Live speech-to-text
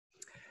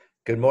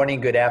Good morning,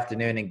 good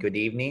afternoon, and good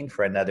evening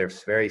for another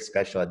very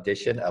special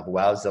edition of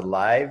WOWSA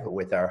Live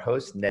with our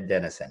host, Ned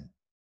Denison.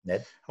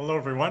 Ned? Hello,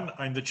 everyone.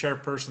 I'm the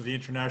chairperson of the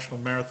International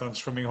Marathon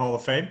Swimming Hall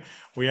of Fame.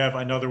 We have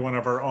another one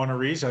of our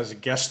honorees as a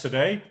guest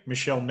today,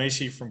 Michele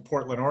Macy from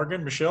Portland,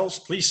 Oregon. Michele,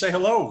 please say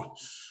hello.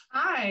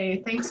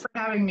 Hi, thanks for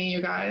having me,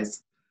 you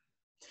guys.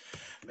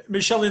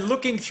 Michele, in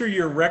looking through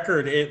your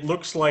record, it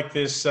looks like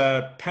this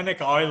Pennock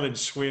Island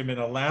swim in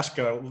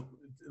Alaska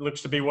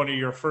looks to be one of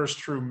your first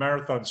true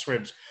marathon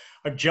swims.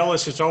 I'm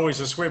jealous. It's always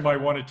a swim I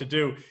wanted to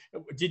do.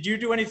 Did you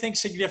do anything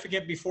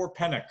significant before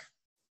Pennock?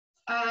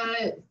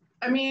 I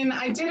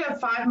did a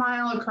 5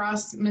 mile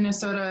across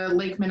Minnesota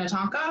Lake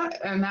Minnetonka,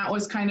 and that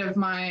was kind of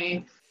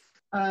my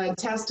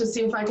test to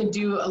see if I could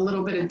do a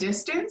little bit of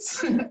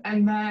distance.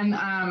 And then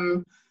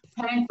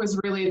Pennock was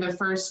really the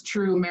first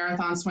true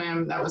marathon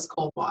swim that was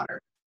cold water.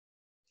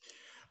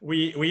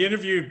 We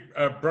interviewed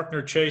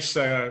Bruckner Chase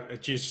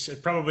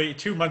probably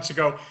 2 months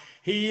ago.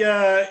 He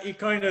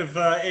kind of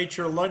ate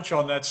your lunch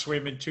on that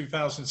swim in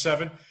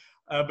 2007,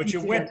 but you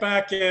went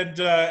back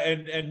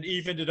and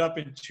evened it up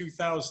in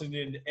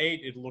 2008.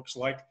 It looks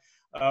like.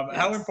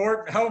 Yes.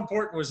 How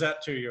important was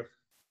that to you?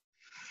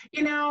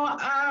 You know,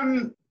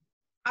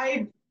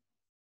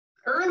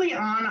 early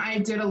on I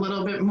did a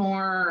little bit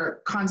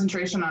more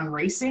concentration on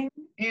racing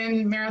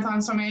in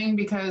marathon swimming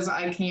because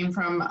I came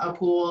from a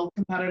pool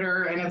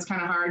competitor, and it's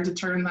kind of hard to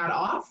turn that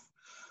off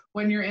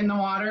when you're in the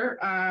water.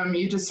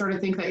 You just sort of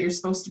think that you're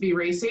supposed to be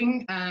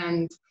racing,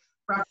 and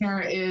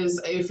Bruckner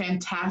is a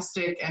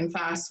fantastic and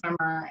fast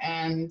swimmer.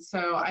 And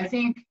so I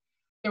think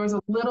there was a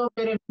little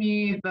bit of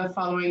me the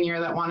following year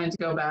that wanted to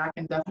go back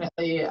and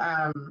definitely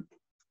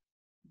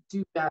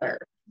do better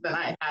than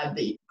I had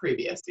the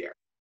previous year.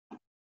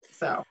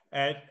 So.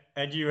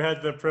 And you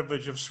had the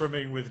privilege of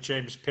swimming with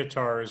James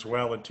Pittar as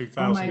well in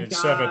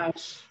 2007. Oh my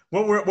gosh.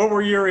 What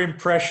were your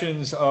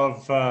impressions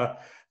of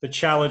the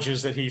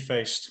challenges that he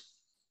faced?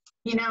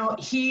 You know,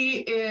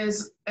 he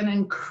is an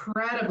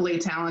incredibly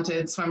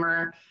talented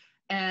swimmer.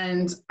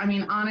 And I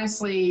mean,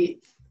 honestly,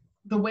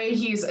 the way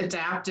he's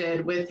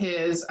adapted with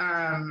his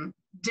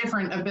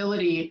different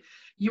ability,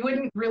 you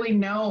wouldn't really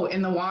know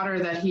in the water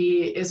that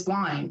he is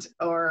blind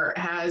or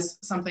has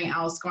something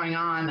else going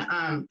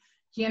on.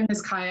 He and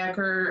his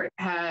kayaker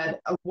had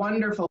a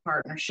wonderful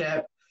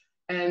partnership,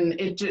 and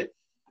it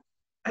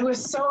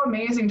was so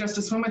amazing just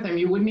to swim with him.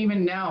 You wouldn't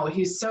even know.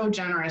 He's so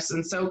generous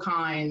and so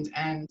kind,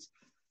 and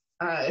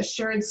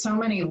shared so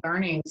many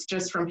learnings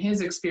just from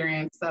his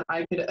experience that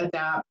I could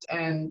adapt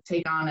and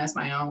take on as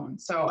my own.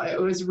 So it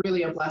was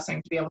really a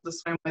blessing to be able to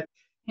swim with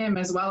him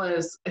as well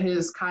as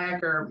his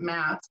kayaker,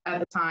 Matt, at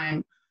the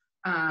time.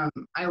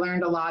 I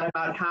learned a lot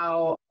about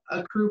how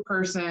a crew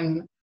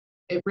person,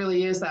 it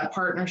really is that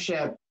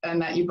partnership,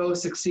 and that you both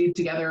succeed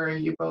together or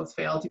you both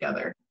fail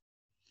together.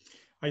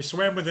 I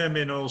swam with them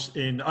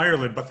in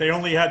Ireland, but they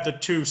only had the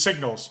two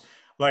signals.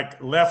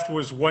 Like left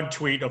was one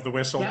tweet of the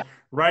whistle, yep.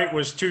 Right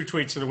was two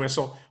tweets of the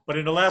whistle. But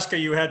in Alaska,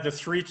 you had the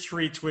three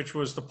tweets, which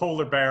was the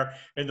polar bear,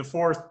 and the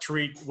fourth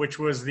tweet, which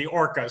was the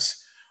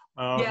orcas.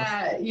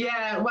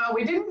 Yeah. Well,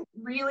 we didn't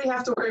really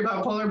have to worry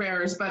about polar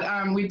bears, but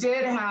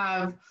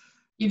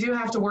you do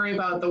have to worry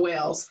about the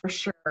whales for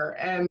sure,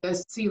 and the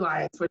sea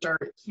lions, which are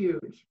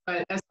huge.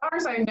 But as far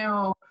as I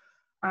know,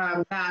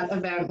 that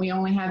event, we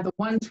only had the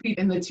one tweet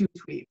and the two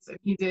tweets, and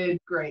he did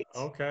great.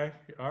 Okay,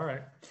 all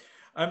right.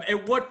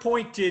 At what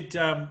point did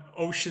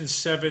Ocean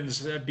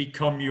Sevens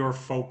become your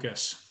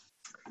focus?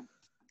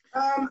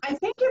 I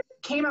think it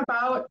came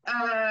about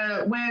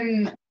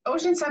when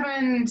Ocean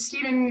Seven,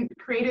 Stephen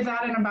created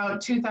that in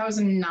about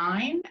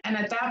 2009. And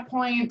at that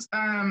point,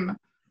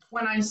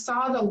 when I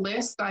saw the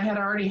list, I had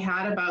already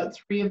had about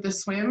 3 of the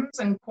swims,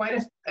 and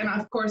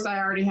of course I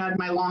already had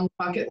my long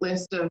bucket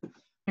list of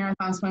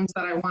marathon swims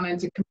that I wanted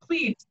to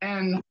complete.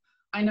 And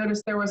I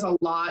noticed there was a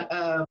lot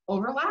of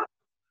overlap.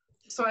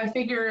 So I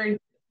figured,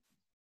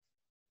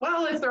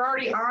 well, if they're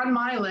already on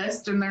my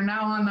list and they're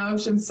now on the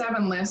Ocean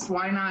 7 list,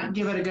 why not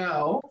give it a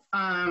go?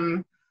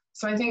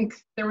 So I think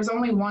there was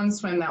only one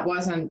swim that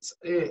wasn't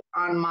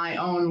on my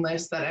own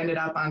list that ended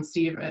up on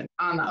Stephen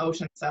on the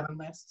Ocean 7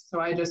 list. So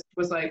I just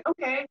was like,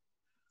 okay,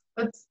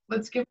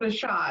 let's give it a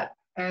shot.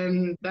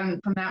 And then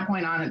from that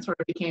point on, it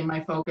sort of became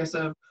my focus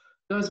of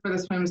those were the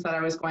swims that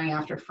I was going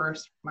after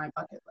first for my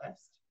bucket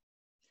list.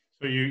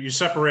 So you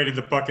separated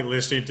the bucket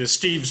list into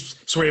Steve's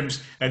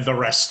swims and the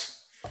rest.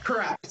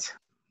 Correct.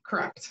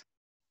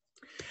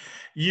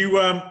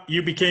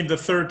 You became the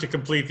third to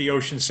complete the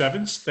Ocean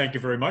Sevens. Thank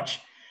you very much.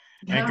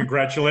 Yeah. And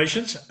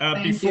congratulations.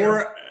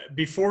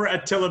 Before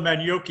Attila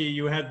Manioki,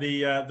 you had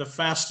the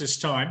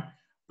fastest time,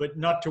 but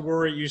not to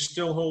worry, you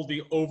still hold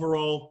the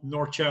overall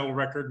North Channel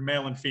record,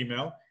 male and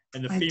female,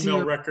 and the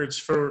female records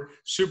for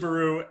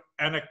Subaru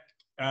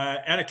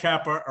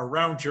Anacapa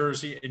around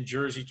Jersey and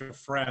Jersey to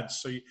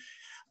France. So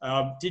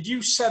did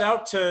you set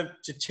out to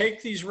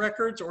take these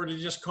records, or did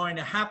it just kind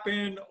of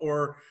happen,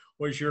 or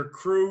was your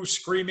crew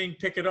screaming,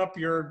 pick it up,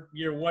 you're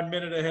 1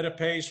 minute ahead of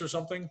pace or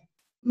something?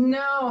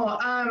 No,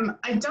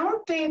 I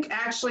don't think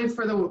actually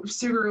for the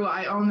Subaru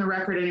I own the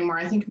record anymore.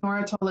 I think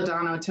Nora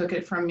Toledano took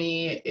it from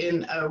me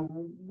in a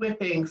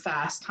whipping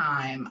fast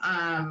time.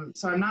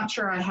 So I'm not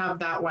sure I have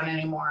that one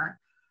anymore.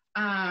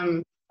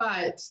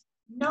 But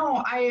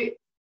no,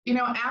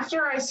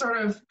 after I sort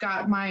of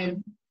got my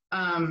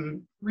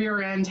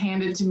rear end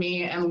handed to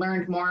me and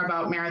learned more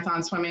about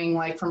marathon swimming,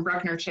 like from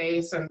Bruckner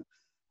Chase, and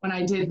when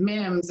I did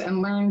MIMS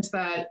and learned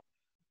that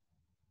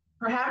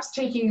perhaps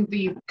taking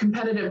the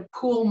competitive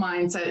pool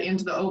mindset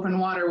into the open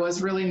water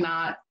was really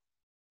not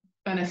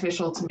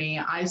beneficial to me.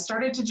 I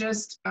started to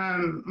just,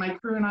 my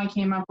crew and I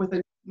came up with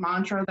a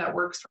mantra that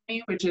works for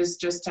me, which is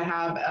just to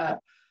have a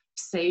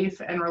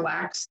safe and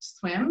relaxed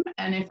swim.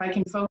 And if I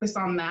can focus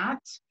on that,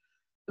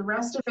 the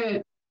rest of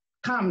it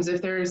comes.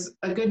 If there's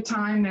a good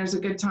time, there's a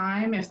good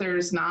time. If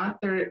there's not,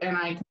 and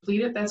I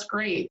complete it, that's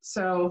great.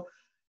 So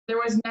there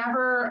was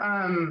never,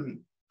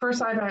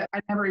 first, I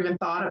never even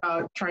thought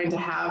about trying to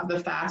have the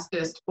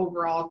fastest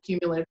overall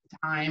cumulative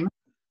time.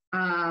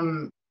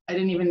 I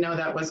didn't even know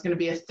that was going to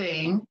be a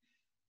thing.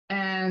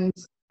 And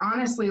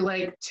honestly,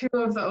 like 2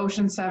 of the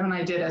Ocean 7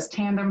 I did as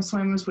tandem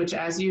swims, which,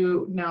 as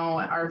you know,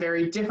 are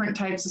very different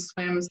types of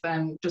swims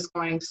than just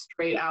going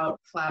straight out,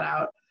 flat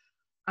out.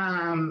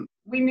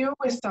 We knew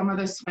with some of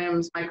the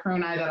swims, my crew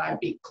and I, that I'd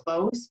be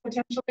close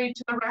potentially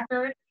to the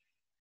record.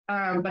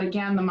 But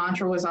again, the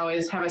mantra was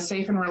always have a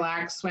safe and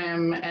relaxed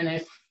swim. And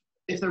if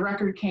the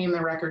record came,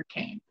 the record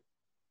came.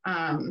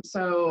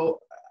 So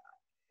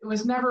it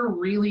was never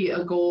really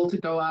a goal to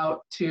go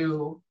out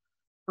to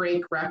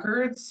break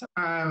records.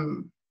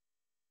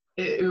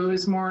 It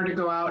was more to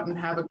go out and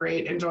have a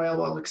great,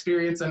 enjoyable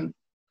experience. And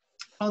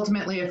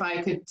ultimately, if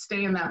I could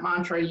stay in that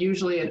mantra,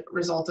 usually it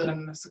resulted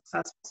in a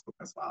successful swim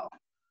as well.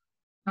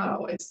 Not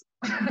always.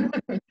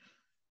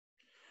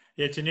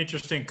 It's an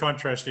interesting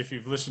contrast. If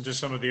you've listened to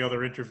some of the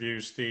other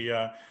interviews,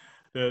 the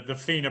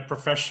FINA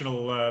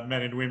professional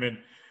men and women,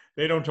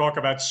 they don't talk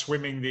about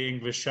swimming the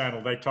English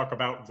Channel. They talk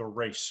about the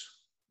race.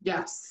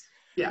 Yes.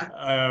 Yeah.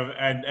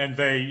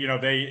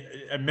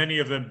 And many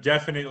of them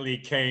definitely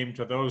came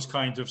to those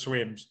kinds of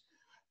swims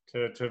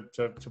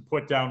to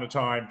put down a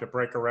time, to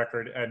break a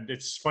record. And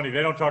it's funny,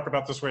 they don't talk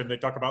about the swim, they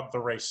talk about the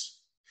race.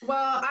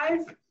 Well,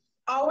 I've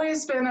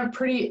always been a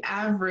pretty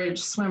average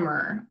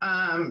swimmer.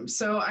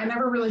 So I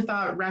never really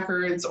thought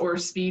records or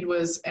speed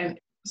was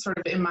sort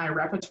of in my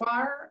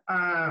repertoire.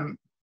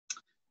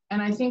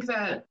 And I think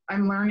that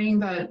I'm learning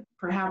that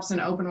perhaps in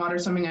open water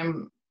swimming,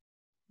 I'm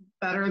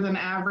better than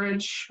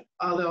average,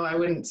 although I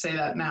wouldn't say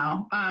that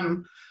now.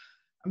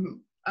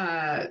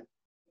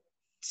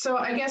 So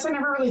I guess I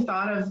never really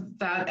thought of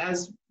that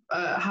as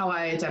how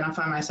I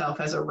identify myself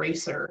as a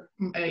racer.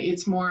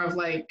 It's more of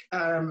like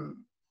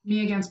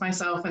me against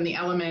myself and the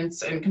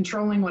elements and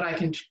controlling what I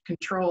can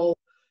control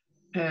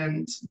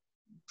and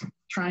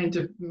trying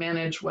to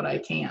manage what I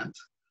can't.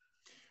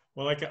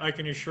 Well, I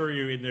can assure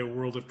you, in the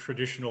world of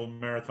traditional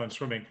marathon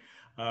swimming,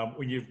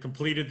 when you've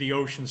completed the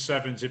Ocean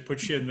 7s, it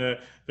puts you in the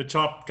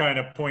top kind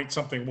of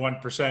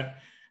 1%.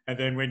 And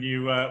then when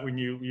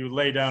you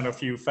lay down a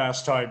few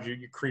fast times,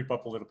 you creep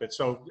up a little bit.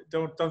 So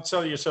don't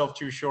sell yourself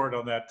too short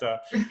on that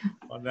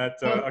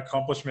well,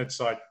 accomplishment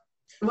side.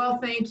 Well,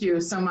 thank you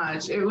so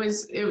much.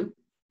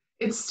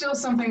 It's still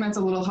something that's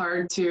a little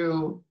hard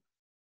to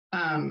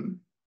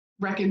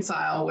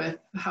reconcile with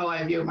how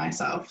I view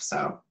myself.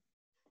 So.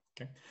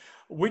 Okay.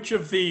 Which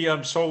of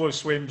the solo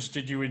swims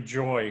did you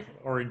enjoy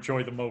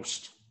the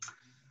most?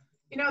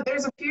 You know,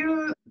 there's a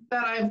few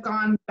that I've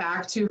gone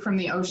back to from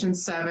the Ocean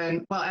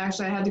 7. Well,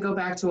 actually, I had to go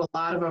back to a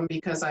lot of them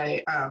because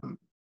I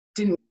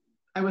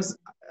was,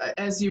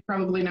 as you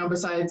probably know,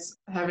 besides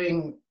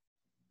having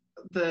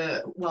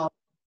the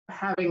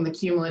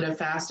cumulative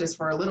fastest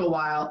for a little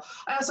while,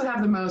 I also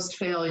have the most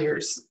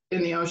failures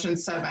in the Ocean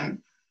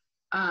 7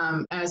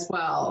 as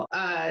well.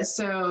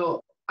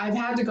 So I've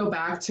had to go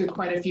back to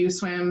quite a few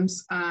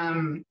swims.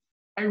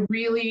 I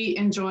really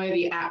enjoy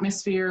the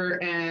atmosphere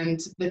and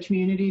the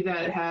community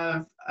that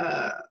have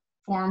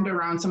formed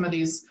around some of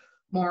these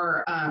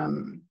more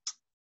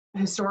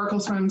historical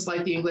swims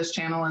like the English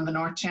Channel and the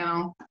North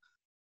Channel.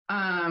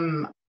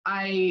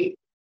 I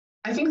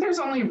think there's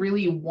only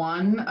really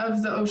one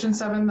of the Ocean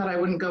 7 that I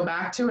wouldn't go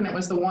back to, and it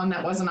was the one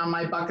that wasn't on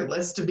my bucket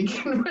list to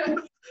begin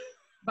with.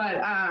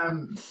 But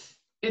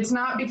it's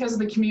not because of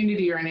the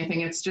community or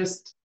anything. It's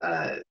just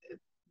the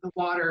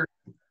water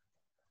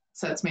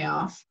sets me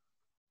off.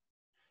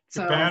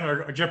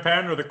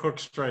 Japan or the Cook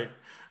Strait?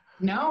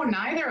 No,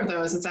 neither of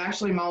those. It's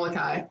actually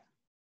Molokai.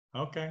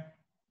 Okay.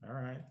 All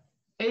right.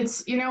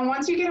 It's,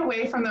 once you get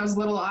away from those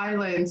little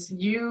islands,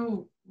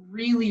 you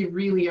really,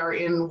 really are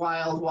in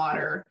wild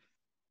water.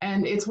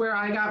 And it's where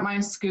I got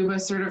my scuba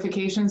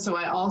certification. So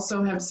I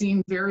also have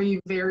seen very,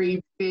 very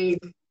big,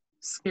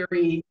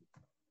 scary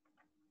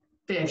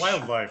fish.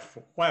 Wildlife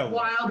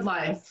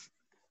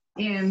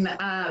in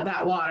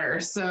that water.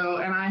 So,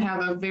 and I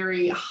have a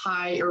very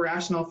high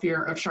irrational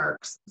fear of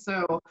sharks.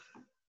 So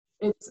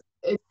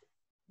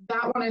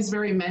that one is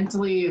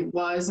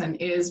was and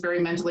is very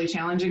mentally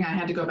challenging. I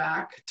had to go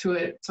back to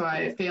it. So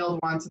I failed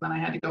once and then I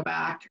had to go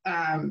back.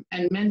 And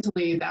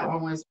mentally, that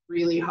one was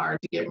really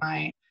hard to get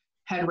my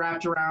head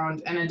wrapped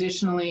around. And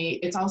additionally,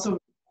 it's also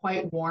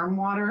quite warm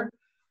water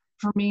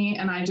for me.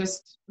 And I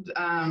just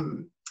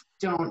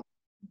don't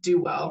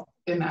do well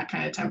in that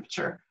kind of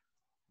temperature.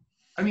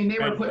 I mean, they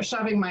were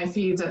shoving my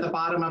feeds at the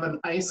bottom of an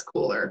ice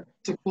cooler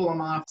to cool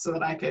them off so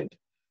that I could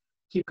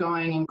keep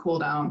going and cool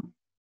down.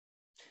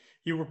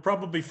 You were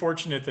probably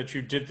fortunate that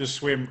you did the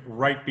swim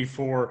right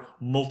before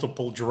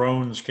multiple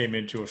drones came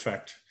into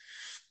effect.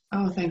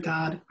 Oh, thank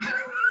God.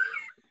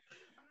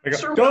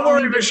 Sure, don't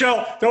worry,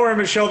 Michelle. Don't worry,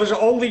 Michelle. There's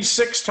only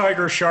 6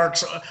 tiger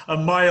sharks a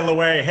mile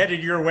away,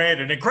 headed your way at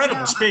an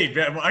incredible speed.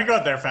 I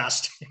got there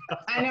fast.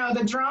 I know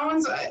the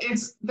drones.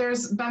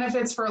 There's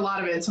benefits for a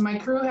lot of it. So my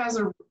crew has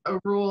a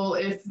rule: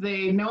 if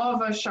they know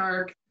of a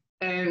shark,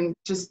 and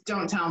just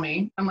don't tell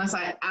me unless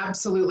I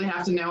absolutely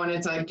have to know, and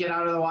it's a get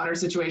out of the water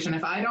situation.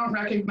 If I don't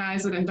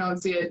recognize it and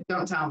don't see it,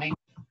 don't tell me.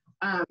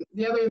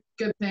 The other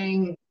good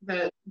thing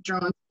that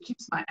drones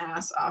keeps my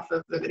ass off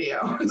of the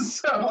video.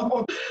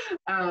 So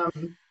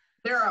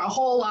there are a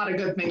whole lot of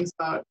good things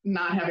about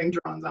not having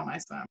drones on my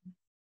swim.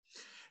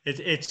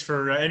 It's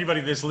for anybody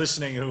that's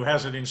listening who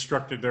hasn't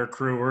instructed their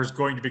crew or is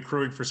going to be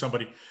crewing for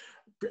somebody.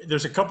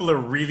 There's a couple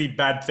of really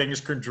bad things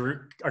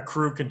a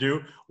crew can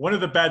do. One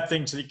of the bad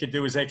things that you can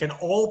do is they can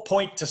all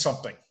point to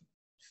something.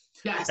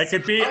 Yes. It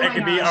could be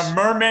a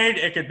mermaid.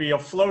 It could be a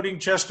floating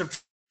chest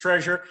of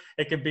treasure.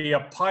 It could be a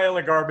pile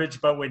of garbage.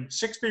 But when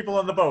 6 people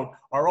on the boat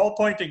are all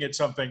pointing at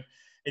something,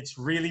 it's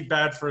really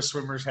bad for a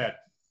swimmer's head.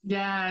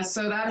 Yeah,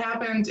 so that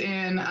happened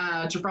in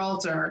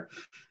Gibraltar.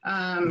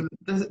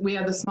 We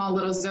had the small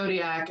little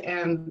Zodiac,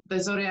 and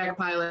the Zodiac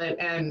pilot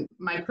and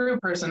my crew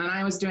person, and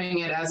I was doing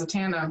it as a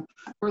tandem.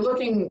 We're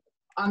looking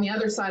on the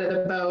other side of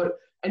the boat,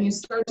 and you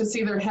start to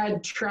see their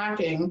head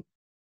tracking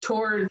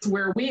towards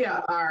where we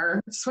are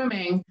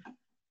swimming.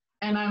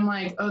 And I'm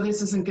like, oh,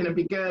 this isn't going to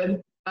be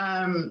good.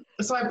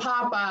 So I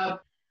pop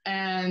up,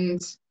 and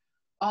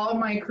all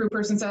my crew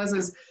person says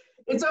is,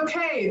 it's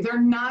okay, they're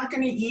not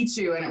going to eat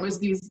you. And it was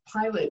these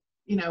pilot,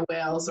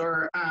 whales,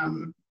 or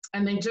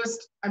and they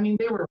just,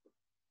 they were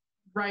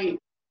right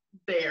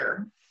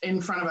there in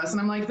front of us.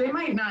 And I'm like, they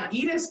might not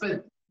eat us,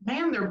 but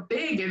man, they're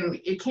big. And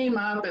it came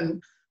up,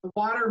 and the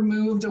water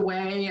moved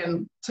away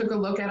and took a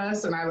look at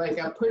us. And I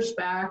got pushed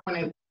back when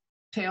its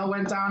tail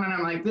went down. And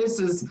I'm like, this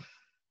is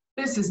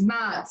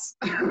nuts.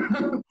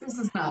 This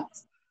is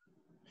nuts.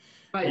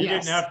 But you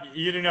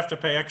didn't have to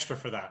pay extra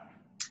for that.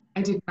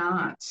 I did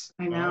not.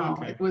 I know.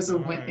 Oh, okay. It was a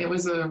win. Right. It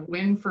was a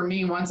win for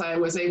me once I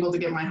was able to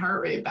get my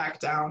heart rate back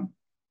down.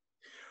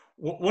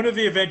 One of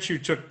the events you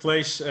took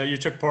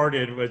part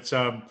in, which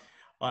I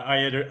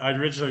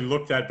originally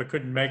looked at but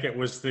couldn't make it,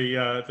 was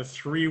the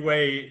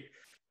 3-way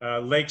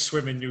lake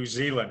swim in New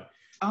Zealand.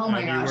 Oh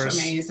my gosh,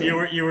 amazing!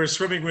 You were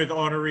swimming with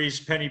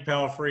honorees Penny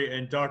Palfrey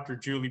and Dr.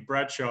 Julie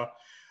Bradshaw.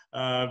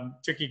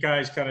 Took you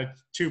guys kind of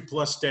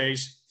 2+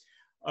 days.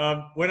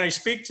 When I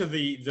speak to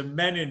the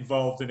men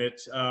involved in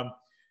it.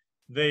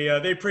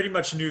 They pretty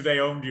much knew they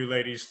owned you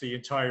ladies the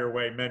entire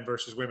way, men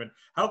versus women.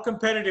 How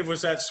competitive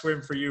was that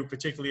swim for you,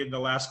 particularly in the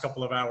last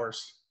couple of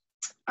hours?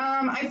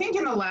 I think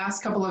in the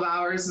last couple of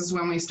hours is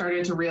when we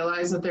started to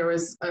realize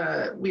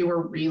that we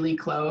were really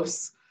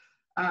close.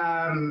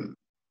 And,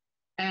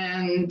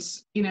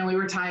 we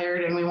were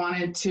tired and we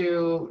wanted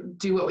to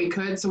do what we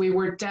could. So we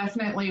were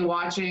definitely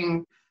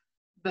watching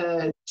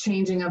the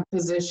changing of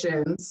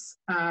positions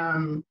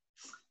back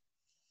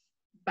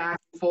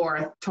and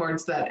forth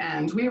towards that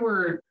end. We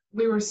were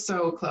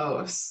so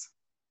close,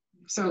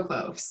 so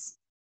close.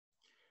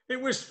 It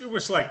was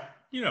like,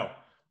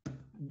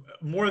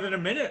 more than a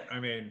minute.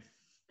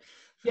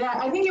 Yeah,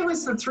 I think it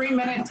was the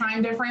 3-minute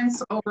time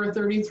difference over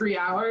 33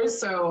 hours.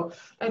 So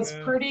that's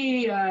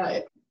pretty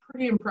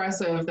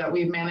impressive that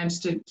we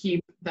managed to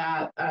keep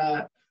that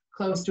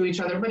close to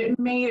each other. But it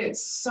made it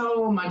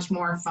so much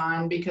more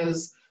fun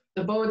because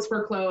the boats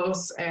were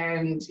close,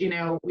 and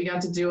we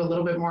got to do a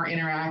little bit more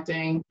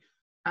interacting.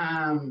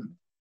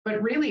 But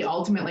really,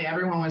 ultimately,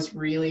 everyone was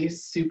really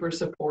super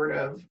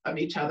supportive of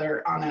each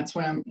other on that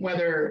swim,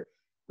 whether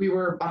we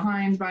were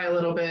behind by a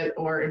little bit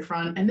or in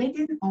front, and they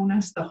didn't own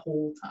us the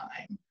whole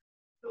time.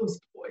 Those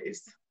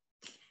boys.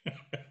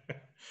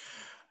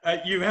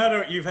 You've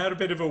had a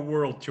bit of a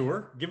world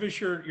tour. Give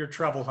us your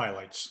travel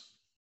highlights.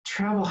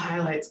 Travel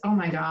highlights. Oh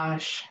my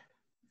gosh.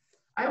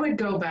 I would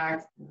go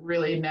back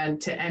really,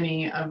 Ned, to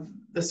any of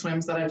the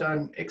swims that I've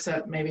done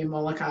except maybe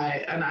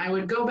Molokai. And I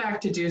would go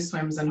back to do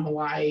swims in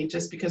Hawaii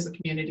just because the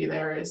community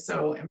there is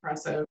so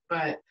impressive.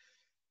 But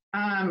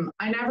I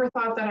never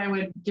thought that I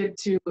would get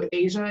to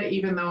Asia,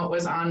 even though it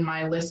was on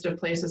my list of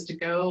places to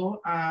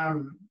go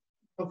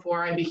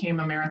before I became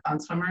a marathon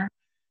swimmer.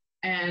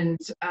 And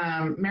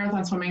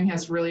marathon swimming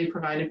has really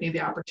provided me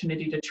the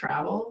opportunity to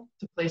travel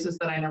to places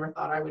that I never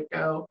thought I would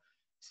go,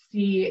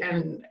 see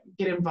and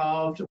get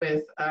involved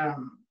with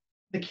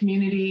the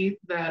community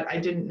that I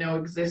didn't know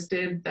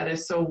existed, that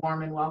is so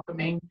warm and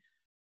welcoming.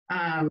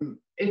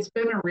 It's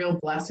been a real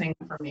blessing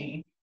for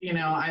me. You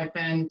know, I've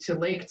been to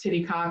Lake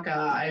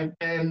Titicaca. I've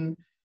been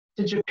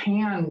to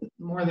Japan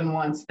more than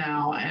once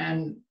now.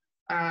 And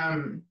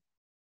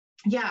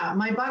yeah,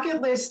 my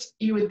bucket list,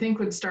 you would think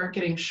would start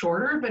getting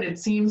shorter, but it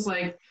seems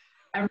like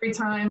every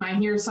time I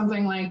hear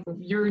something like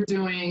you're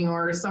doing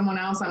or someone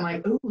else, I'm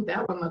like, ooh,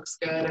 that one looks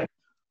good.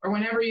 Or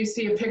whenever you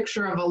see a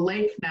picture of a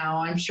lake now,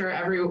 I'm sure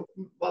a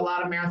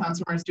lot of marathon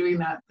swimmers doing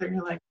that.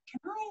 They're like,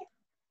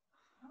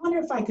 I wonder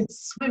if I could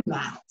swim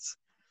that.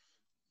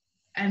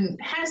 And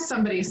has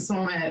somebody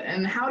swim it?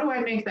 And how do I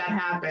make that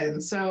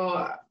happen?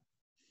 So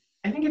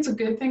I think it's a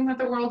good thing that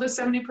the world is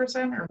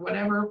 70% or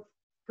whatever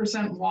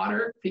percent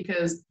water,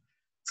 because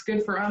it's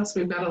good for us.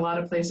 We've got a lot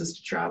of places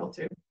to travel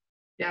to.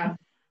 Yeah,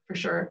 for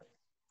sure.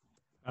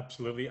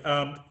 Absolutely.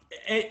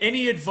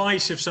 Any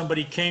advice if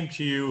somebody came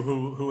to you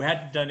who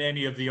hadn't done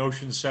any of the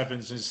Ocean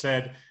Sevens and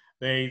said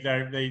they're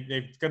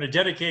going to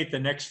dedicate the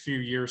next few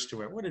years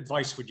to it? What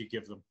advice would you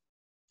give them?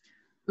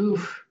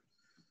 Oof,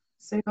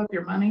 save up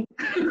your money.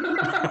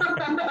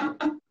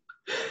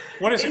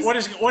 What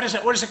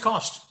does it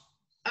cost?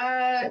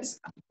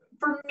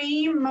 For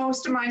me,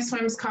 most of my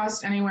swims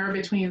cost anywhere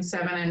between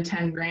 7 and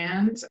 10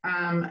 grand.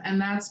 And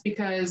that's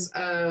because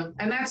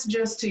and that's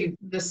just to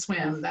the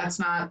swim. That's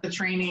not the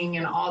training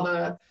and all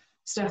the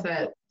stuff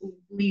that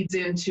leads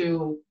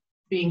into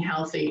being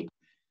healthy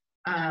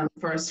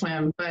for a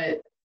swim.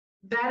 But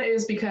that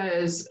is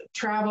because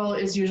travel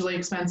is usually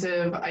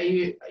expensive.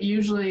 I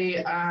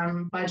usually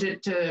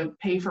budget to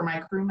pay for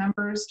my crew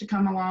members to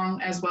come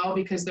along as well,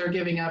 because they're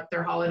giving up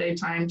their holiday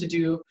time to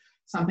do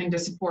something to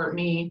support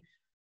me.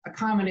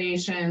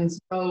 Accommodations,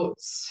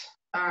 boats.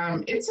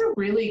 It's a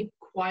really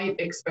quite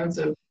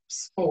expensive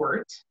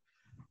sport.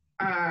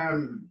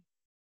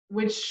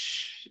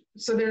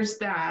 So there's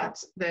that,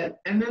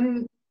 and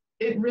then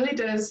it really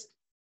does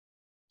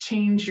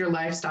change your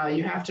lifestyle.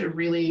 You have to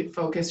really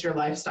focus your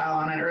lifestyle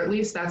on it, or at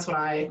least that's what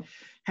I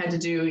had to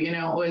do. You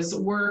know, it was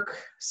work,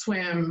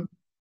 swim,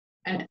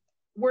 and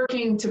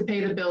working to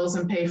pay the bills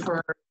and pay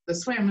for the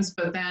swims,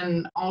 but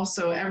then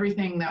also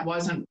everything that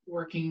wasn't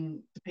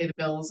working to pay the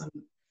bills and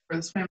for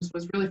the swims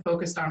was really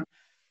focused on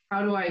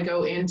how do I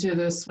go into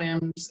the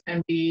swims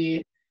and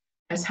be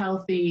as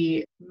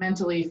healthy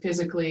mentally,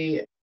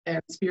 physically, and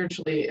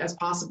spiritually as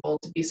possible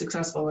to be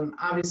successful. And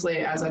obviously,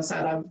 as I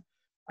said,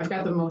 I've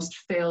got the most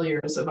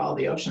failures of all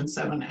the Ocean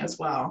 7 as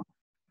well.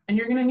 And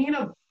you're going to need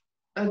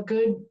a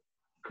good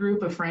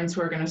group of friends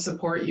who are going to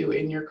support you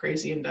in your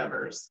crazy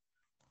endeavors.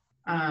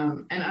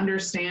 And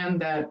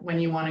understand that when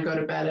you want to go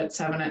to bed at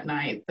 7 at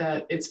night,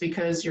 that it's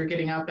because you're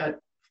getting up at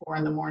 4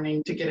 in the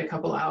morning to get a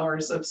couple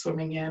hours of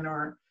swimming in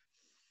or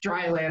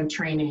dry land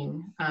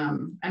training.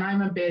 And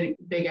I'm a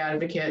big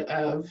advocate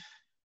of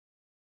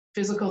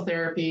physical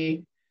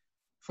therapy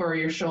for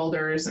your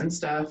shoulders and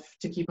stuff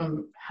to keep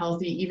them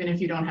healthy, even if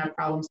you don't have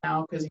problems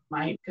now, because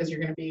you're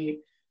going to be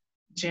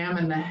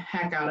jamming the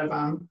heck out of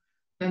them.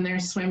 Then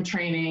there's swim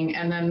training,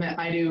 and then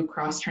I do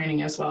cross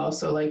training as well.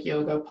 So like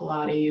yoga,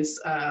 Pilates,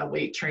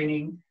 weight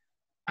training.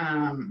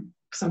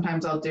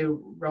 Sometimes I'll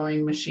do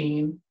rowing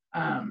machine.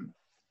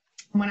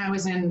 When I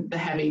was in the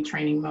heavy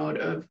training mode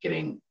of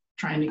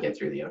trying to get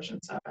through the Ocean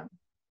 7.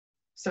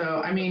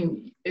 So, I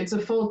mean, it's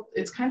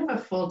kind of a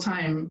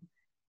full-time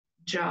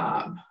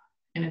job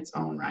in its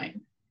own right.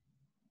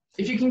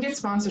 If you can get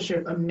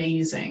sponsorship,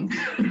 amazing.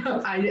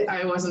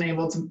 I wasn't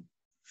able to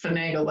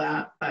finagle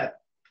that, but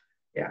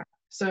yeah.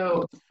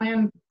 So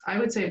I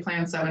would say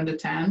plan 7 to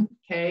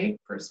 10K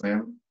per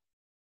swim.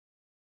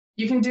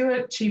 You can do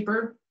it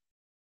cheaper,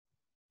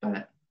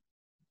 but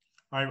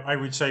I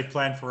would say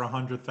plan for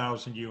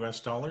 $100,000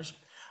 US. Yes.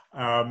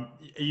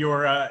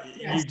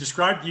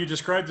 You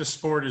described the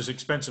sport as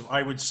expensive.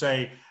 I would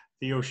say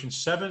the Ocean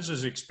Sevens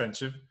is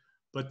expensive,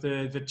 but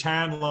the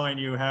tan line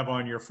you have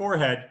on your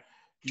forehead,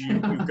 you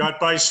got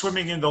by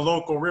swimming in the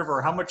local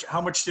river. How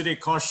much did it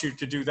cost you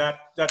to do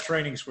that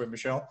training swim,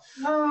 Michele?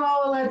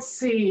 Oh, let's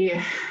see.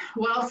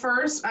 Well,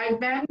 first,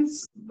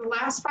 the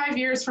last 5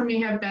 years for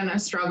me have been a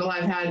struggle.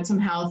 I've had some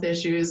health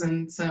issues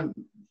and some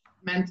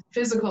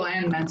physical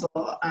and mental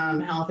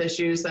health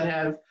issues that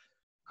have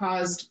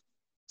caused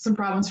some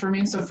problems for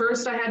me. So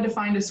first I had to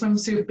find a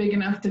swimsuit big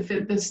enough to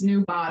fit this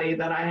new body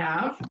that I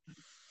have.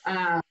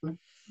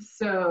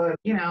 So,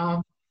 you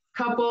know,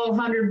 couple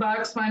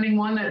 $100 finding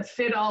one that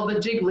fit all the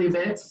jiggly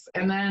bits.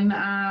 And then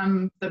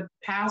the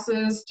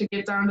passes to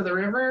get down to the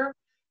river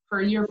for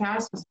a year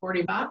pass was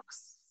 $40.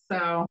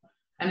 So,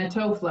 and a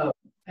tow float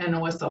and a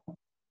whistle.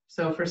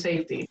 So for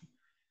safety.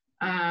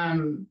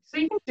 So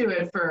you can do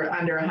it for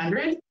under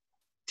 $100,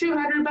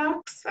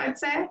 $200, I'd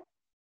say.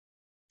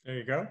 There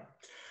you go.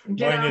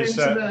 Get out into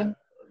the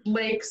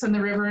lakes and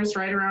the rivers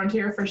right around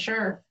here for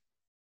sure.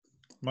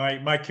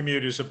 My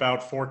commute is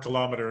about 4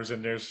 kilometers,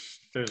 and there's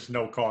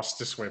no cost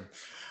to swim.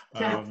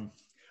 Yeah.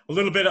 A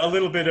little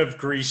bit of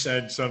grease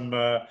and some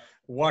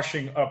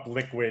washing up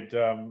liquid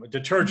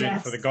detergent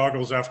Yes. for the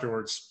goggles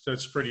afterwards. So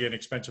it's pretty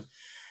inexpensive.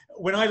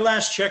 When I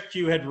last checked,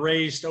 you had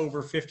raised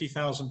over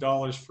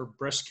 $50,000 for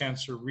breast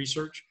cancer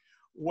research.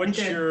 What's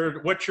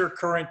your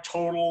current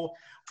total?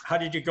 How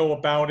did you go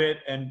about it?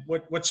 And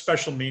what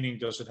special meaning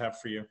does it have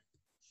for you?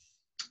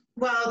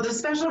 Well, the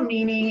special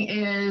meaning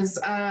is,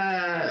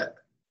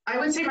 I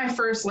would say my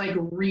first like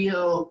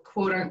real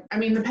I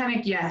mean, the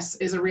Penic, yes,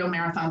 is a real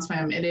marathon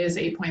swim. It is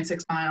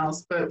 8.6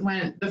 miles, but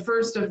when the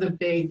first of the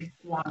big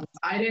ones,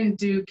 I didn't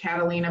do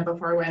Catalina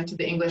before I went to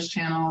the English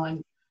Channel,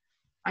 and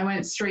I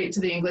went straight to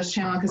the English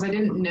Channel because I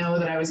didn't know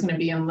that I was going to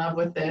be in love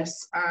with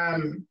this.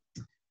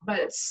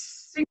 But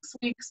 6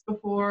 weeks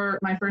before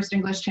my first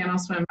English Channel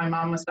swim, my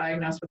mom was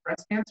diagnosed with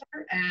breast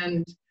cancer,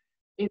 and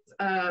it's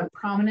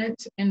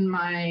prominent in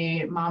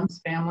my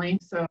mom's family.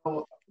 So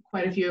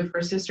quite a few of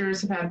her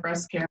sisters have had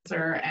breast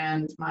cancer,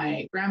 and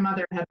my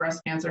grandmother had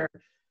breast cancer.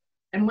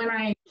 And when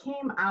I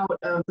came out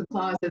of the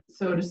closet,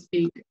 so to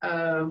speak,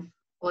 of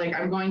like,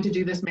 I'm going to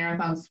do this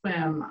marathon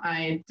swim,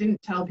 I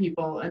didn't tell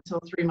people until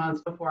 3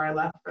 months before I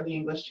left for the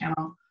English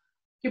Channel.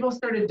 People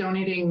started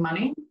donating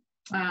money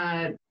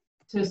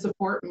to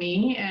support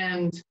me,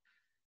 and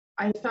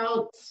I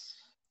felt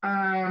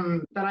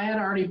that I had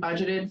already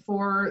budgeted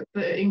for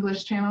the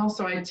English Channel.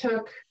 So I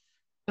took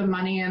the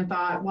money and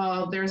thought,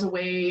 well, there's a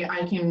way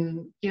I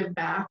can give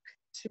back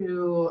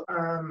to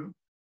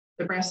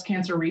the breast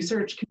cancer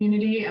research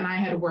community. And I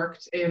had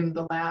worked in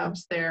the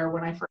labs there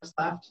when I first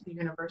left the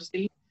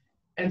university.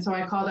 And so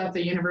I called up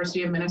the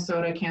University of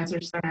Minnesota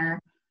Cancer Center.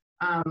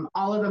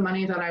 All of the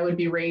money that I would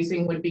be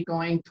raising would be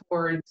going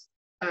towards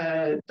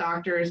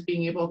doctors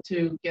being able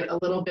to get a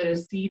little bit of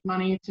seed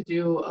money to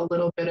do a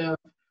little bit of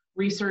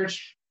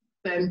research,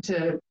 then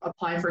to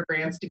apply for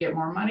grants to get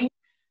more money,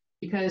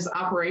 because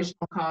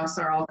operational costs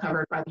are all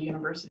covered by the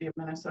University of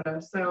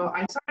Minnesota. So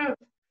I sort of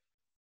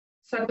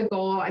set the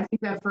goal. I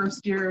think that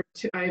first year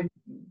I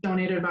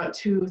donated about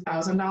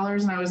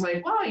 $2,000, and I was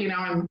like, well, you know,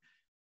 I'm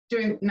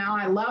doing, now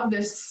I love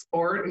this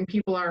sport and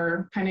people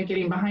are kind of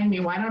getting behind me.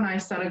 Why don't I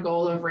set a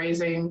goal of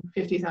raising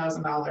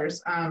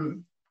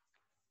 $50,000?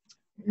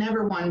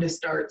 Never one to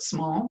start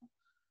small.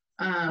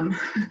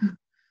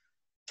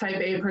 Type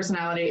A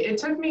personality. It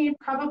took me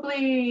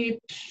probably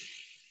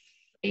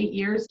 8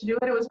 years to do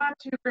it. It was about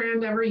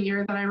 $2,000 every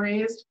year that I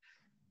raised.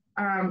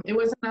 It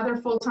was another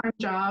full-time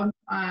job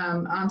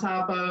on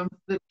top of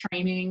the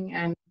training,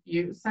 and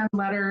you send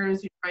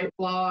letters, you write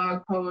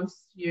blog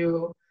posts,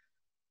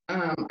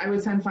 I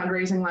would send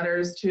fundraising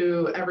letters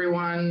to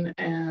everyone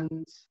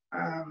and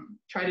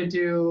try to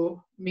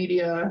do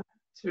media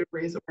to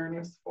raise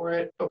awareness for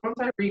it. But once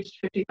I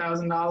reached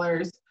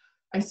 $50,000,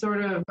 I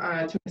sort of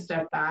took a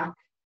step back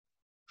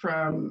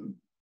from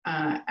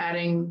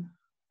adding,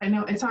 I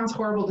know it sounds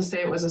horrible to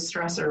say it was a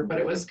stressor, but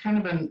it was kind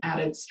of an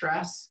added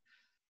stress.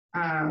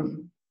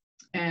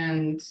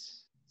 And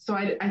so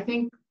I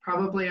think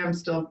probably I'm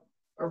still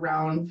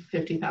around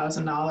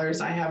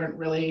 $50,000. I haven't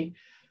really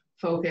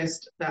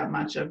focused that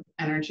much of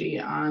energy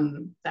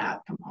on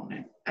that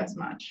component as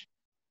much.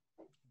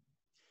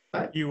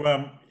 But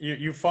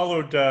you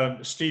followed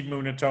Steve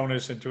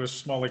Munatonis, and to a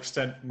small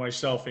extent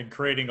myself, in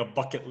creating a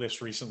bucket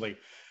list recently.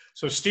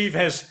 So Steve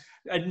has,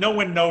 no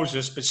one knows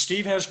this, but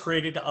Steve has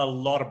created a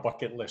lot of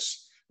bucket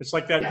lists. It's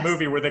like that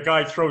movie where the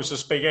guy throws a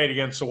spaghetti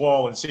against the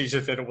wall and sees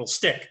if it will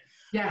stick.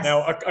 Yes.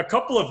 Now, a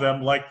couple of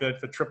them, like the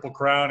Triple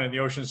Crown and the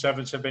Ocean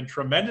Sevens, have been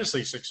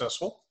tremendously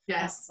successful.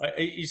 Yes.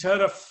 He's had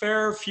a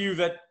fair few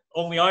that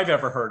only I've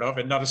ever heard of,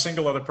 and not a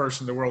single other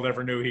person in the world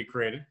ever knew he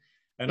created.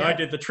 And I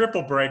did the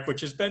Triple Break,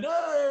 which has been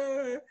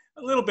a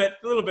little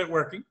bit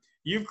working.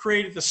 You've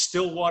created the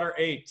Stillwater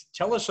 8.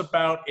 Tell us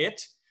about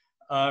it.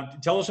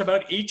 Tell us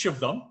about each of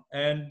them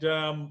and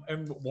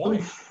why.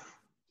 Oof.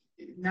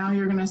 Now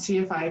you're going to see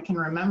if I can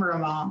remember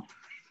them all.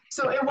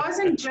 So it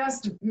wasn't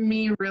just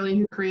me really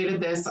who created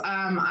this.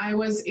 I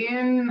was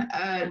in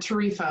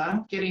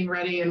Tarifa getting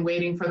ready and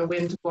waiting for the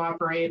wind to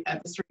cooperate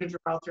at the Strait of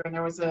Gibraltar, and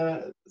there was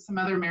some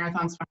other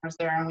marathon swimmers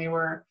there, and we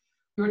were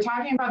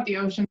talking about the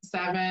Ocean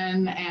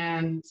 7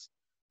 and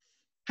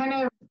kind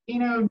of, you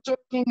know,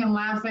 joking and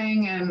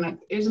laughing and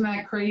isn't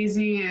that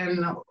crazy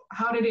and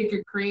how did it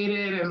get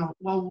created, and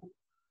well,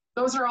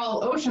 those are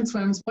all ocean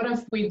swims. What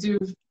if we do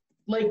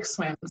lake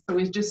swims? So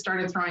we just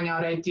started throwing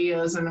out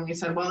ideas, and then we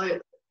said, well,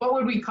 what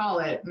would we call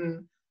it?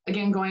 And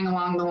again, going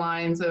along the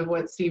lines of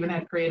what Stephen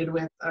had created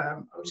with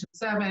Ocean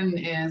 7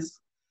 is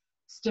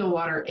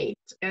Stillwater 8.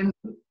 And,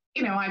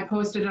 you know, I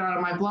posted it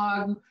on my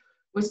blog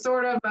with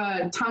sort of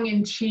a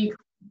tongue-in-cheek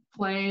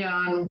play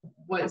on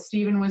what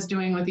Stephen was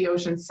doing with the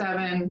Ocean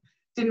 7.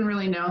 Didn't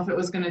really know if it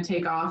was going to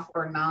take off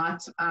or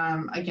not.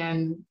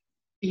 Again,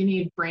 you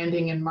need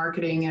branding and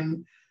marketing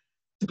and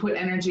to put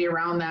energy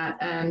around that.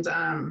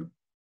 And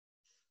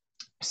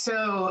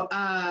so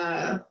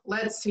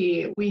let's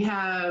see, we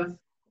have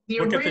the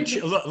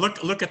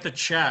look at the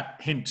chat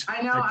hint.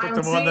 I know,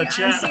 I'm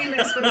seeing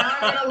this, but now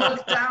I'm gonna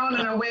look down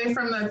and away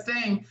from the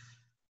thing.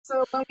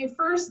 So when we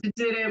first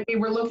did it, we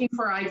were looking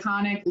for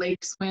iconic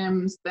lake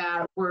swims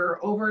that were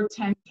over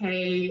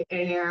 10K,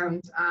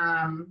 and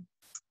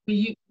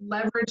we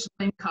leveraged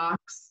Lynn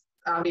Cox,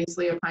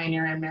 obviously a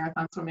pioneer in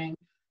marathon swimming,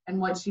 and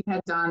what she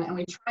had done, and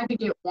we tried to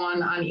get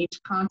one on each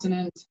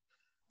continent.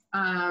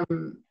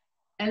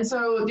 And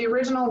so the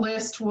original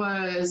list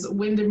was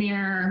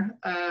Windermere,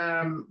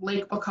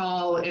 Lake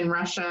Baikal in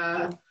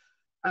Russia,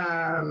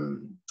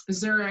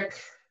 Zurich,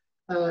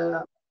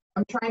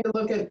 I'm trying to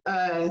look at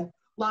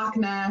Loch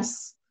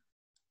Ness,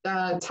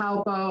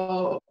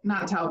 Tahoe,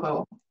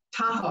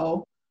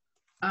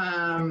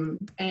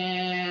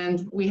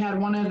 and we had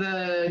one of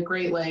the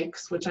Great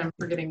Lakes, which I'm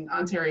forgetting,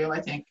 Ontario,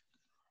 I think.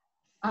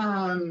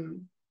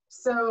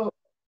 So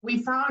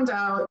we found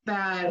out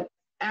that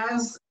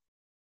as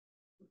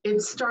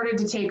it started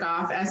to take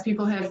off, as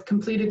people have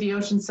completed the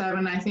Ocean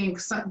 7, I think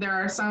there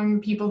are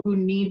some people who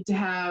need to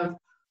have,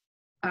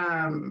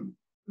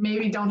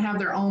 maybe don't have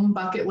their own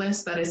bucket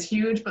list that is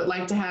huge, but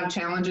like to have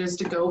challenges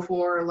to go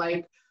for,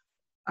 like,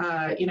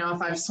 you know,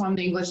 if I've swum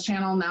the English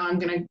Channel, now I'm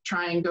going to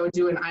try and go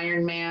do an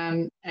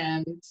Ironman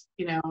and,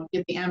 you know,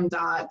 get the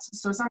M.DOT.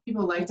 So some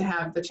people like to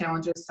have the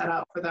challenges set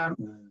out for them.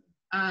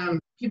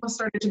 People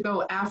started to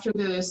go after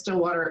the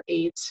Stillwater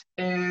 8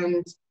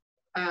 and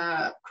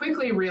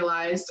quickly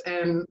realized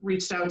and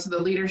reached out to the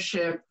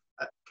leadership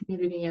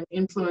community and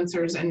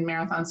influencers in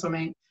marathon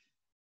swimming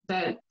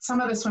that some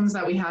of the swims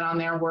that we had on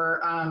there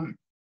were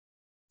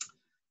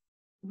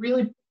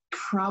really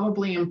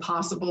probably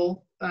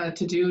impossible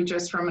to do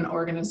just from an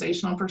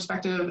organizational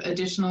perspective.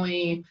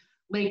 Additionally,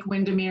 Lake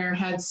Windermere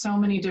had so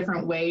many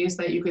different ways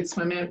that you could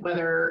swim it,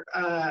 whether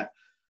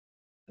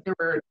there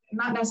were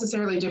not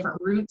necessarily different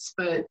routes,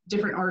 but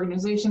different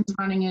organizations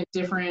running it,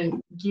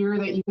 different gear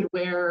that you could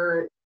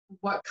wear,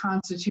 what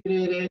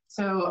constituted it.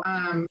 So,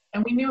 and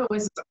we knew it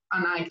was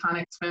an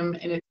iconic swim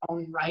in its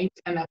own right,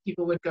 and that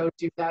people would go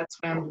do that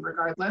swim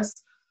regardless.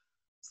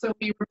 So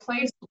we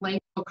replaced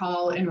Lake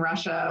Baikal in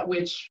Russia,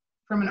 which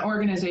from an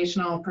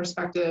organizational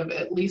perspective,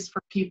 at least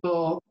for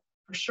people,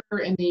 for sure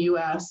in the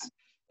US,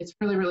 it's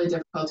really, really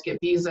difficult to get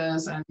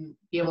visas and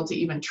be able to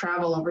even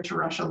travel over to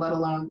Russia, let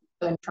alone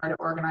then try to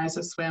organize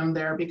a swim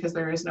there because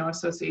there is no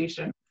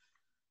association.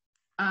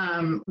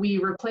 We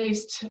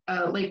replaced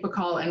Lake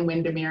Baikal and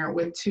Windermere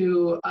with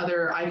two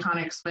other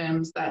iconic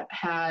swims that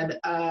had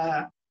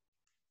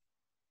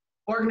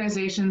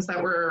organizations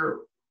that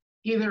were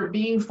either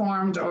being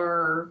formed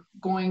or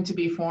going to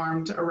be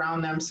formed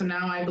around them. So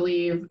now I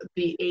believe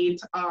the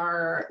 8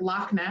 are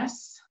Loch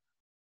Ness,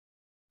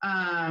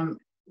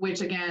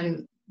 which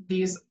again,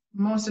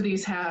 most of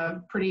these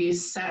have pretty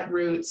set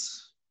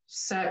routes,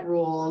 set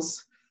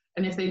rules.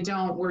 And if they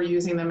don't, we're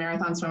using the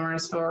Marathon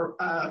Swimmers for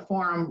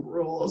forum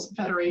rules,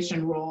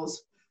 federation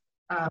rules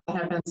that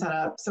have been set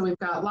up. So we've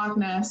got Loch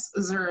Ness,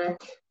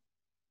 Zurich,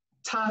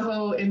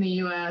 Tahoe in the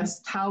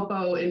US,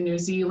 Taupo in New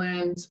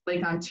Zealand,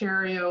 Lake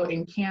Ontario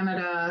in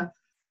Canada,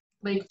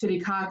 Lake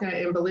Titicaca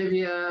in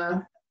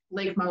Bolivia,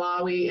 Lake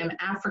Malawi in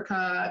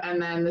Africa,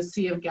 and then the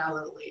Sea of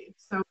Galilee.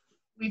 So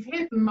we've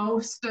hit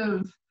most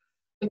of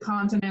the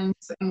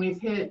continents and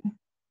we've hit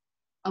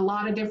a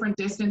lot of different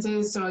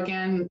distances. So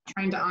again,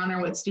 trying to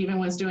honor what Stephen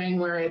was doing,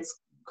 where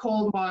it's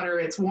cold water,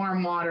 it's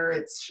warm water,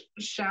 it's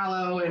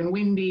shallow and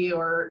windy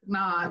or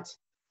not.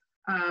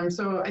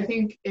 So I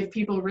think if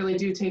people really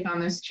do take on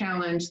this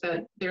challenge,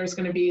 that there's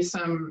going to be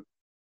some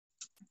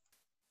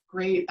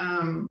great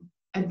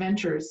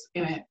adventures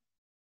in it,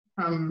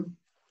 from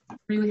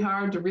really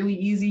hard to really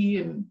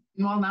easy, and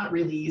well, not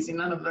really easy.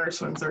 None of our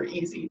swims are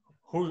easy.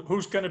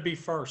 Who's going to be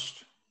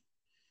first?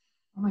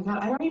 Oh my God,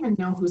 I don't even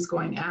know who's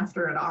going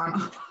after it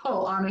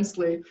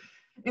honestly.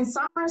 In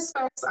some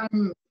respects,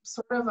 I'm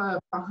sort of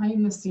a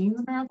behind the scenes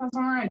marathon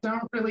swimmer. I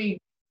don't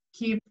really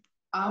keep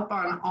up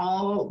on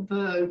all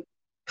the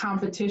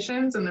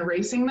competitions and the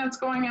racing that's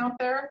going out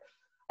there.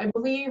 I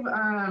believe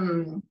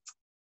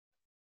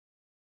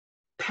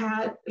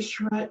Pat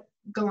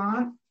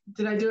Schret-Gallant,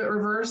 did I do it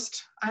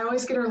reversed? I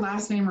always get her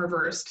last name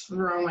reversed the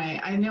wrong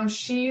way. I know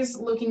she's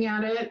looking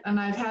at it, and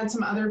I've had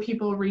some other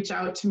people reach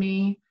out to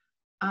me.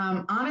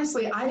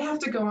 Honestly, I'd have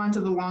to go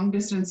onto the long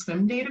distance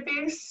swim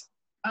database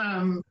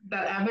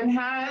that Evan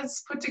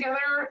has put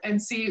together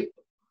and see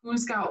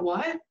who's got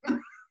what.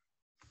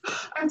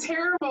 I'm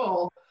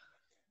terrible.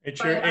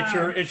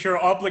 It's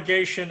your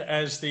obligation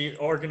as the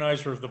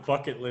organizer of the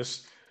bucket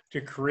list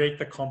to create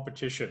the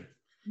competition.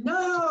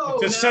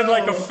 To send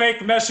like a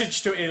fake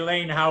message to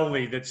Elaine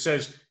Howley that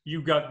says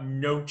you got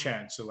no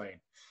chance, Elaine.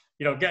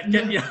 You know,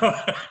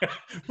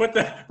 put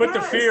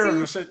the fear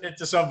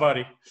into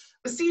somebody.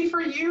 See, for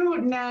you,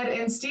 Ned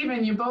and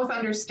Stephen, you both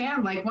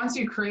understand, like, once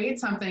you create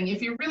something,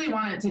 if you really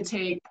want it to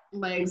take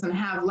legs and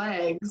have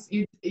legs,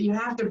 you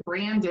have to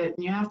brand it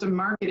and you have to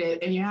market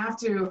it and you have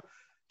to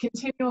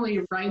continually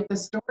write the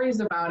stories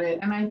about it.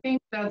 And I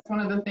think that's one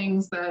of the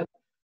things that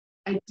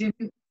I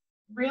didn't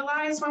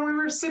realize when we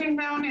were sitting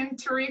down in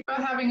Tarifa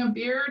having a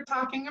beer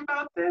talking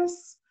about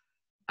this.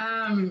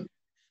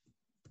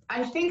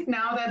 I think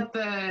now that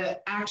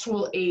the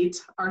actual 8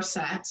 are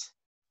set,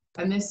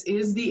 and this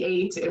is the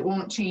 8, it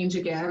won't change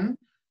again,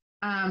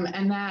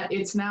 and that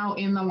it's now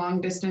in the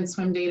long distance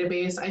swim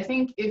database. I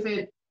think if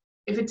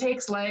it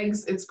takes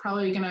legs, it's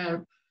probably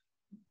gonna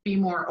be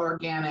more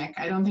organic.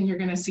 I don't think you're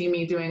gonna see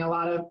me doing a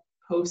lot of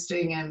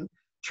posting and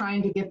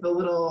trying to get the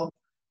little,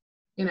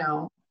 you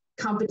know,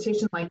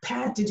 competition like,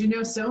 Pat, did you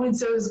know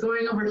so-and-so is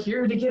going over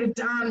here to get it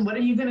done? What are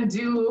you gonna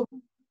do?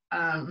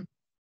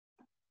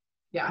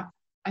 Yeah,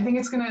 I think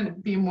it's gonna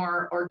be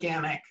more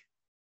organic.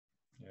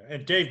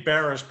 And Dave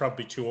Barra is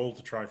probably too old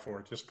to try for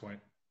at this point.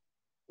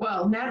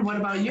 Well, Ned, what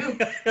about you?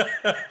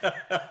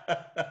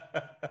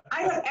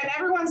 And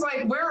everyone's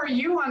like, where are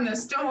you on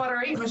this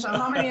Stillwater 8, Michelle?